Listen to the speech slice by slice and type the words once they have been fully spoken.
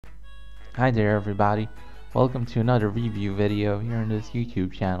Hi there everybody, welcome to another review video here on this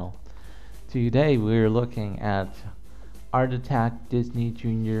YouTube channel. Today we're looking at Art Attack Disney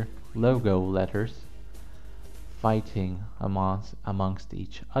Junior logo letters fighting amongst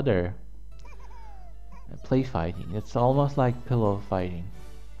each other. Play fighting, it's almost like pillow fighting,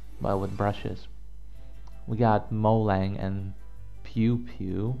 but with brushes. We got Molang and Pew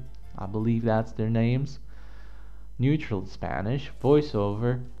Pew, I believe that's their names. Neutral Spanish,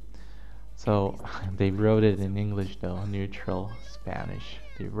 voiceover. So they wrote it in English though, neutral Spanish.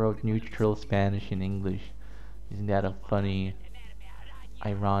 They wrote neutral Spanish in English. Isn't that a funny,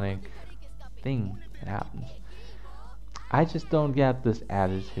 ironic thing that happens? I just don't get this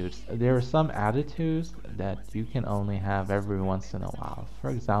attitudes. There are some attitudes that you can only have every once in a while. For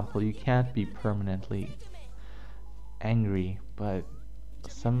example, you can't be permanently angry, but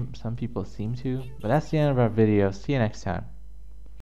some people seem to. But that's the end of our video. See you next time.